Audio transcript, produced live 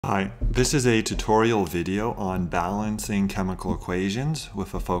Hi, this is a tutorial video on balancing chemical equations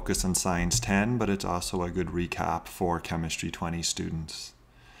with a focus on Science 10, but it's also a good recap for Chemistry 20 students.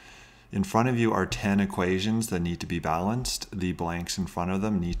 In front of you are 10 equations that need to be balanced. The blanks in front of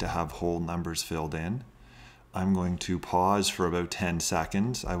them need to have whole numbers filled in. I'm going to pause for about 10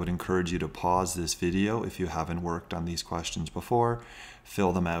 seconds. I would encourage you to pause this video if you haven't worked on these questions before,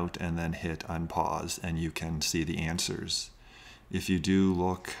 fill them out, and then hit unpause, and you can see the answers. If you do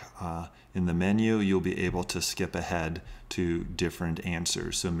look in the menu, you'll be able to skip ahead to different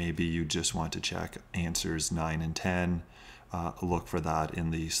answers. So maybe you just want to check answers 9 and 10. Look for that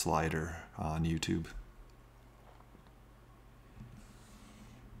in the slider on YouTube.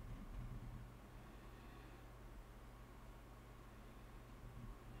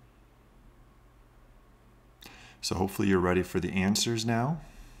 So hopefully you're ready for the answers now.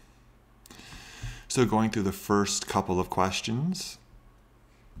 So going through the first couple of questions.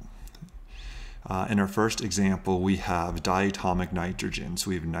 In our first example, we have diatomic nitrogen. So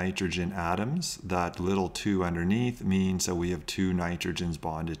we have nitrogen atoms. That little 2 underneath means that we have 2 nitrogens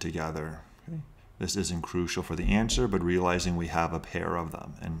bonded together. Okay. This isn't crucial for the answer, but realizing we have a pair of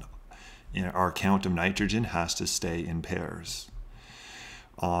them. And our count of nitrogen has to stay in pairs.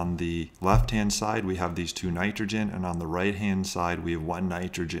 On the left-hand side, we have these 2 nitrogen, and on the right-hand side, we have 1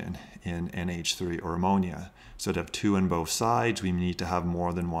 nitrogen in NH3 or ammonia. So to have 2 on both sides, we need to have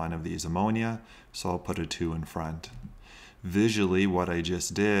more than 1 of these ammonia, so I'll put a 2 in front. Visually, what I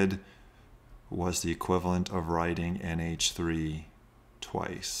just did was the equivalent of writing NH3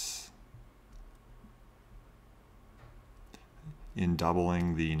 twice. In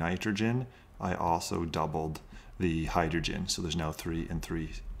doubling the nitrogen, I also doubled the hydrogen, so there's now 3 and 3,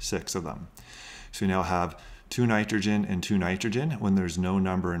 6 of them. So we now have 2 nitrogen and 2 nitrogen. When there's no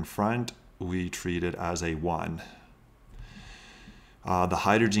number in front, we treat it as a 1. The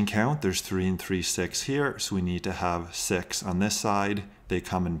hydrogen count, there's 3 and 3, 6 here, so we need to have 6 on this side. They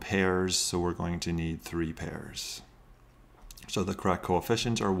come in pairs, so we're going to need 3 pairs. So the correct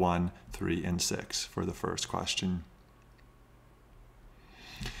coefficients are 1, 3, and 6 for the first question.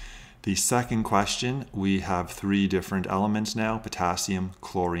 The second question, we have 3 different elements now: potassium,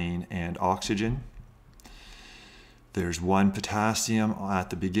 chlorine, and oxygen. There's 1 potassium at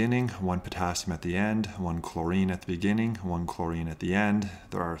the beginning, 1 potassium at the end, 1 chlorine at the beginning, 1 chlorine at the end.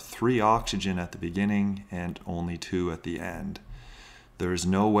 There are 3 oxygen at the beginning and only 2 at the end. There is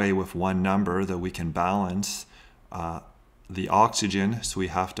no way with 1 number that we can balance the oxygen, so we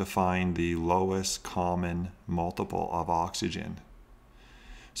have to find the lowest common multiple of oxygen.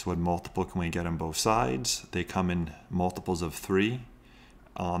 So what multiple can we get on both sides? They come in multiples of 3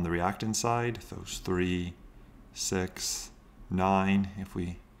 on the reactant side. Those 3, 6, 9 if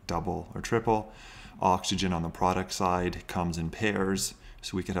we double or triple. Oxygen on the product side comes in pairs,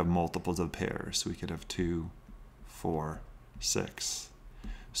 so we could have multiples of pairs. So we could have 2, 4, 6.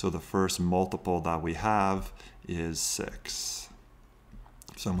 So the first multiple that we have is 6.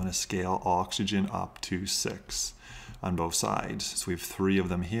 So I'm going to scale oxygen up to 6 on both sides. So we have 3 of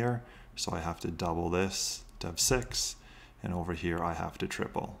them here, so I have to double this to have 6, and over here I have to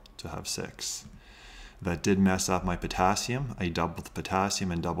triple to have 6. That did mess up my potassium. I doubled the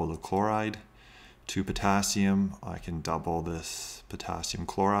potassium and doubled the chloride. 2 potassium, I can double this potassium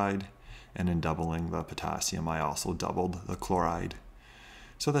chloride, and in doubling the potassium I also doubled the chloride.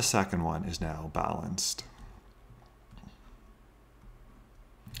 So the second one is now balanced.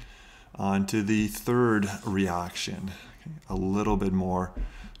 On to the third reaction, a little bit more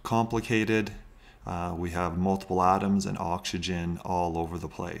complicated. We have multiple atoms and oxygen all over the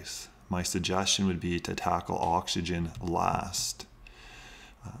place. My suggestion would be to tackle oxygen last.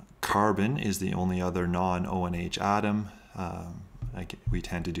 Carbon is the only other non-ONH atom. We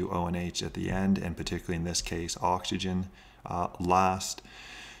tend to do ONH at the end, and particularly in this case, oxygen last.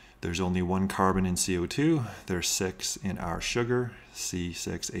 There's only 1 carbon in CO2. There's 6 in our sugar.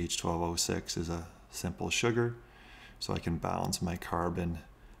 C6H12O6 is a simple sugar. So I can balance my carbon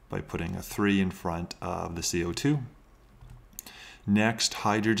by putting a 3 in front of the CO2. Next,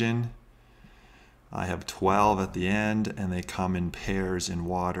 hydrogen. I have 12 at the end, and they come in pairs in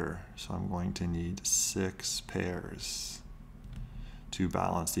water. So I'm going to need 6 pairs to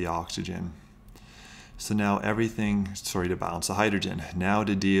balance the oxygen. So now to balance the hydrogen. Now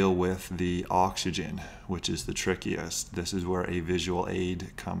to deal with the oxygen, which is the trickiest. This is where a visual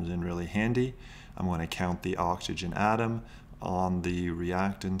aid comes in really handy. I'm going to count the oxygen atom on the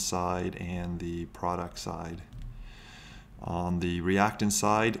reactant side and the product side. On the reactant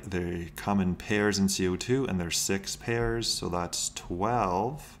side, they come in pairs in CO2, and there's 6 pairs, so that's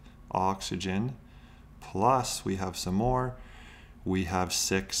 12 oxygen, plus we have some more, we have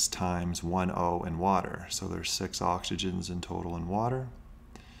 6 times 1 O in water. So there's 6 oxygens in total in water.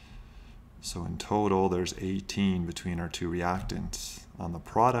 So in total, there's 18 between our two reactants. On the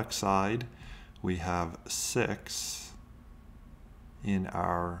product side, we have 6 in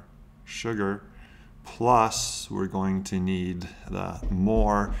our sugar, plus we're going to need the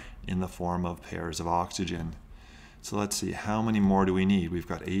more in the form of pairs of oxygen. So let's see, how many more do we need? We've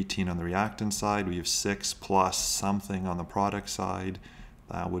got 18 on the reactant side. We have 6 plus something on the product side.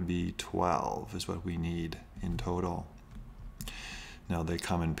 That would be 12 is what we need in total. Now they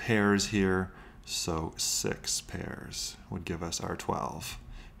come in pairs here, so 6 pairs would give us our 12.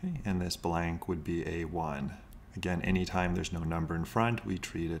 Okay, and this blank would be a 1. Again, anytime there's no number in front, we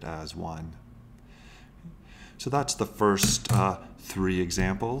treat it as 1. So that's the first 3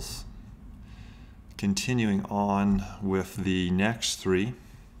 examples. Continuing on with the next 3,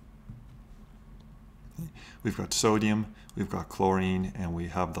 we've got sodium, we've got chlorine, and we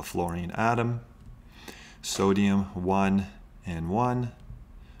have the fluorine atom. Sodium, 1 and 1,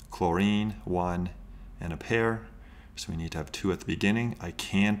 chlorine, 1 and a pair. So we need to have 2 at the beginning. I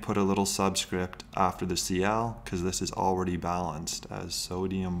can put a little subscript after the Cl because this is already balanced as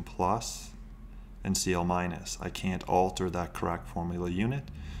sodium plus and Cl minus. I can't alter that correct formula unit,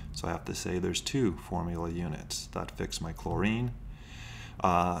 so I have to say there's 2 formula units. That fixed my chlorine.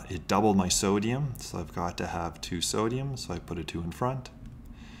 It doubled my sodium, so I've got to have 2 sodiums, so I put a 2 in front.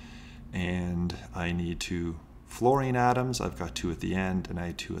 And I need 2 fluorine atoms. I've got 2 at the end, and I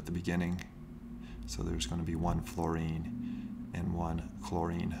had 2 at the beginning. So there's going to be 1 fluorine and 1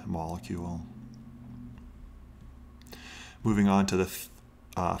 chlorine molecule. Moving on to the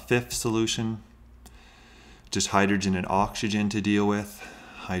 5th solution, just hydrogen and oxygen to deal with.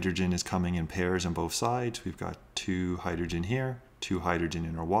 Hydrogen is coming in pairs on both sides. We've got 2 hydrogen here, 2 hydrogen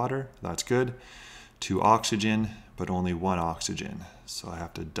in our water. That's good. 2 oxygen, but only 1 oxygen. So I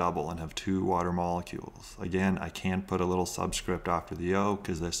have to double and have 2 water molecules. Again, I can't put a little subscript after the O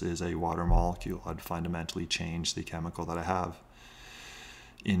because this is a water molecule. I'd fundamentally change the chemical that I have.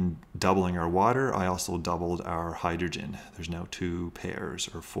 In doubling our water, I also doubled our hydrogen. There's now 2 pairs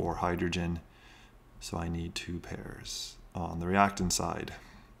or 4 hydrogen. So I need 2 pairs on the reactant side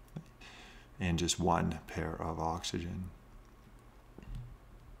and just 1 pair of oxygen.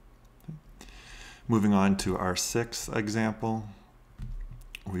 Moving on to our 6th example,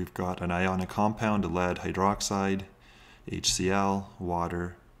 we've got an ionic compound, lead hydroxide, HCl,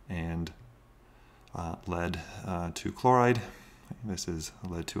 water, and lead 2 chloride. This is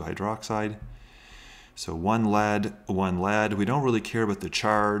lead 2 hydroxide. So 1 lead, 1 lead. We don't really care about the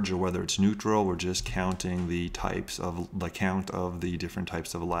charge or whether it's neutral. We're just counting the count of the different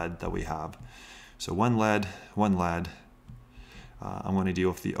types of lead that we have. So 1 lead, 1 lead. I'm going to deal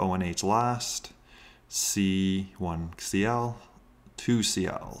with the O and H last. C, 1 Cl, 2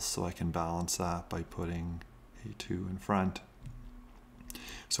 Cl. So I can balance that by putting a 2 in front.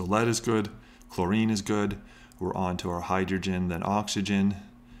 So lead is good, chlorine is good. We're on to our hydrogen, then oxygen.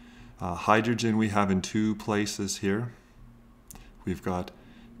 Hydrogen we have in 2 places here. We've got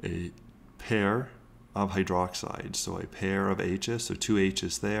a pair of hydroxide, so a pair of H's, so 2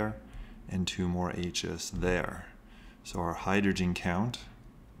 H's there and 2 more H's there. So our hydrogen count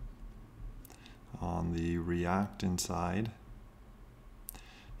on the reactant side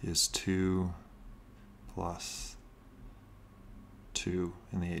is 2 plus 2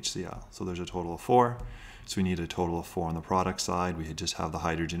 in the HCl. So there's a total of 4. So we need a total of 4 on the product side. We just have the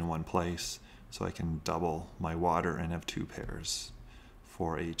hydrogen in 1 place. So I can double my water and have 2 pairs,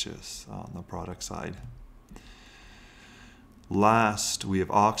 4 H's on the product side. Last, we have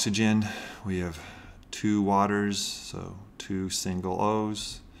oxygen. We have 2 waters, so 2 single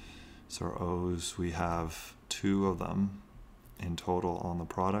O's. So our O's, we have 2 of them in total on the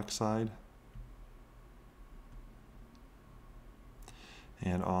product side.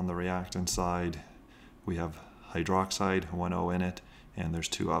 And on the reactant side, we have hydroxide, 1 O in it, and there's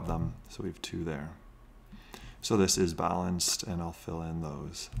 2 of them, so we have 2 there. So this is balanced, and I'll fill in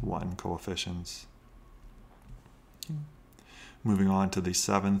those 1 coefficients. Moving on to the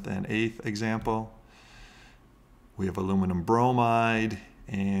 7th and 8th example, we have aluminum bromide,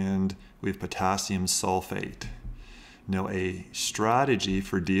 and we have potassium sulfate. Now a strategy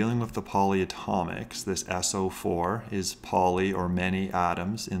for dealing with the polyatomics, this SO4 is poly or many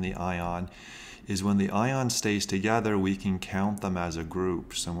atoms in the ion, is when the ion stays together, we can count them as a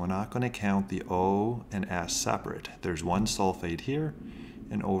group. So we're not going to count the O and S separate. There's 1 sulfate here,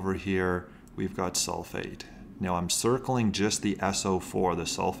 and over here we've got sulfate. Now I'm circling just the SO4, the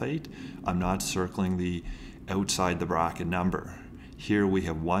sulfate. I'm not circling the outside the bracket number. Here we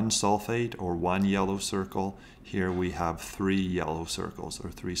have one sulfate or one yellow circle. Here we have 3 yellow circles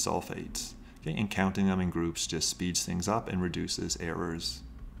or 3 sulfates. Okay, and counting them in groups just speeds things up and reduces errors.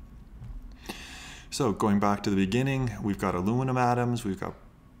 So going back to the beginning, we've got aluminum atoms, we've got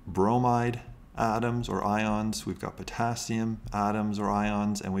bromide atoms or ions, we've got potassium atoms or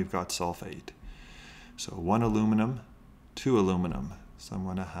ions, and we've got sulfate. So 1 aluminum, 2 aluminum. So I'm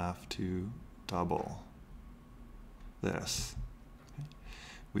going to have to double this.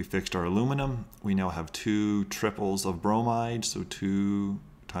 We fixed our aluminum. We now have 2 triples of bromide, so 2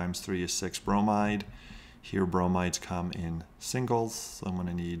 times 3 is 6 bromide. Here bromides come in singles, so I'm going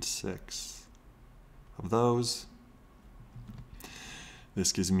to need 6 of those.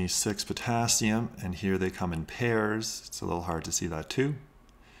 This gives me 6 potassium, and here they come in pairs. It's a little hard to see that too.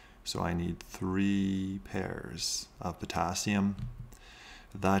 So I need 3 pairs of potassium.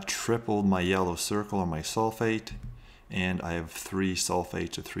 That tripled my yellow circle or my sulfate, and I have 3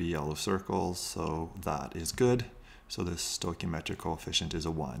 sulfates or 3 yellow circles, so that is good. So this stoichiometric coefficient is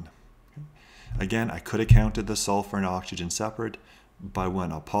a 1. Again, I could have counted the sulfur and oxygen separate, but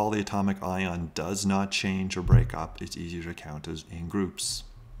when a polyatomic ion does not change or break up, it's easier to count as in groups.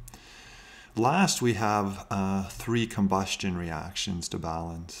 Last, we have 3 combustion reactions to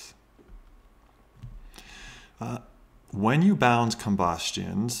balance. When you balance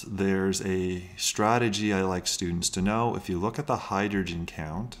combustions, there's a strategy I like students to know. If you look at the hydrogen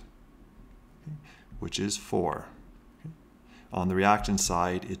count, which is 4, on the reactant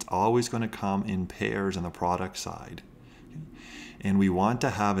side, it's always going to come in pairs on the product side. And we want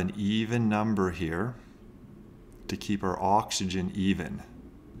to have an even number here to keep our oxygen even,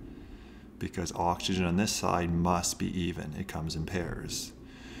 because oxygen on this side must be even. It comes in pairs.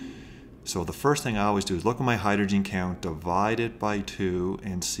 So the first thing I always do is look at my hydrogen count, divide it by 2,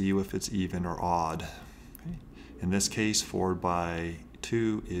 and see if it's even or odd. In this case, 4 by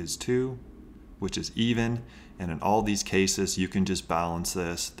 2 is 2, which is even. And in all these cases, you can just balance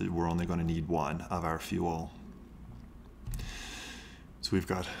this. We're only going to need 1 of our fuel. So we've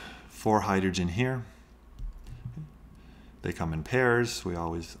got 4 hydrogen here. They come in pairs. We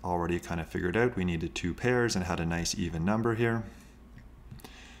already kind of figured out we needed 2 pairs and had a nice even number here.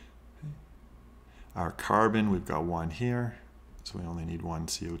 Our carbon, we've got 1 here, so we only need 1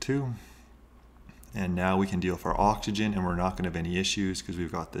 CO2. And now we can deal for oxygen, and we're not going to have any issues because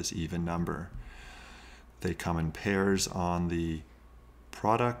we've got this even number. They come in pairs on the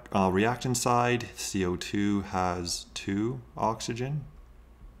product reactant side. CO2 has 2 oxygen,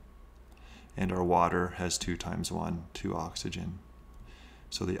 and our water has 2 times 1, 2 oxygen.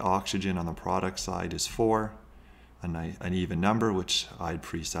 So the oxygen on the product side is 4, an even number which I'd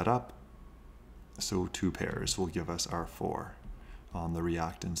preset up. So 2 pairs will give us our 4 on the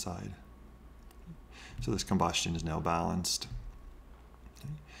reactant side. So this combustion is now balanced.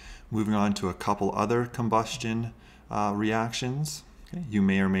 Moving on to a couple other combustion reactions. Okay. You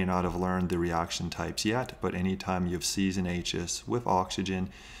may or may not have learned the reaction types yet, but anytime you have C's and H's with oxygen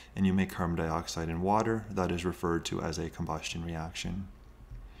and you make carbon dioxide and water, that is referred to as a combustion reaction.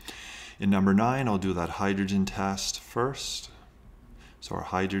 In number 9, I'll do that hydrogen test first. So our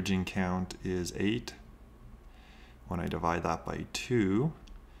hydrogen count is 8. When I divide that by 2,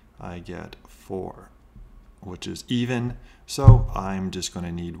 I get 4, which is even. So I'm just going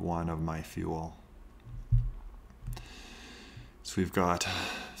to need 1 of my fuel. So we've got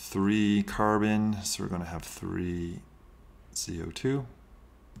 3 carbon, so we're going to have 3 CO2.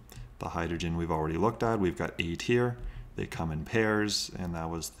 The hydrogen we've already looked at, we've got 8 here. They come in pairs, and that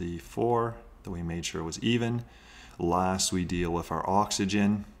was the 4 that we made sure was even. Last, we deal with our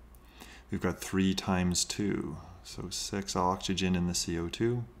oxygen. We've got 3 times 2, so 6 oxygen in the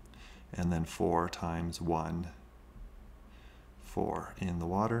CO2, and then 4 times 1, 4 in the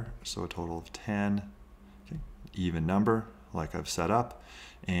water, so a total of 10. Okay. Even number, like I've set up,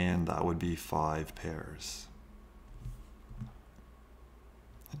 and that would be 5 pairs.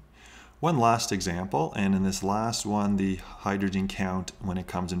 One last example, and in this last one, the hydrogen count when it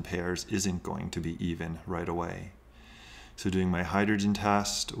comes in pairs isn't going to be even right away. So doing my hydrogen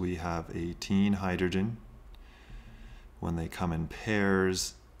test, we have 18 hydrogen. When they come in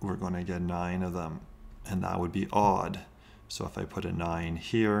pairs, we're going to get 9 of them, and that would be odd. So if I put a 9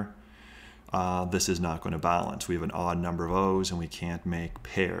 here, this is not going to balance. We have an odd number of O's, and we can't make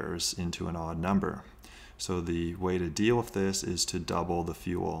pairs into an odd number. So the way to deal with this is to double the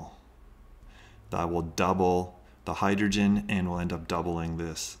fuel. That will double the hydrogen, and will end up doubling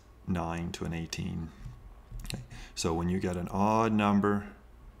this 9 to an 18. Okay. So when you get an odd number,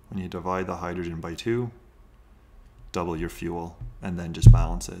 when you divide the hydrogen by 2, double your fuel, and then just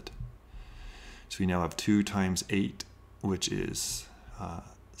balance it. So we now have 2 times 8, which is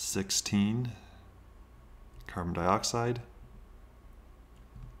 16 carbon dioxide.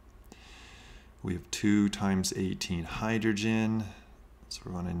 We have 2 times 18 hydrogen, so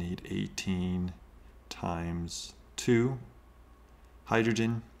we're going to need 18 times 2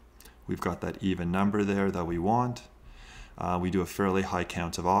 hydrogen. We've got that even number there that we want. We do a fairly high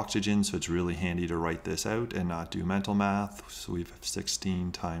count of oxygen, so it's really handy to write this out and not do mental math. So we have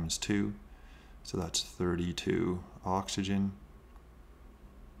 16 times 2, so that's 32 oxygen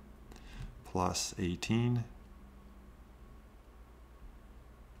plus 18.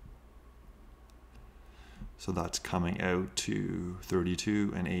 So that's coming out to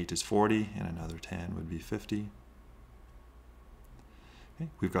 32, and 8 is 40, and another 10 would be 50. Okay.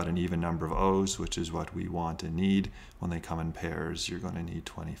 We've got an even number of O's, which is what we want and need. When they come in pairs, you're going to need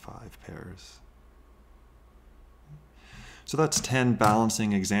 25 pairs. So that's 10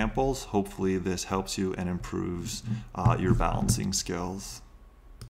 balancing examples. Hopefully this helps you and improves your balancing skills.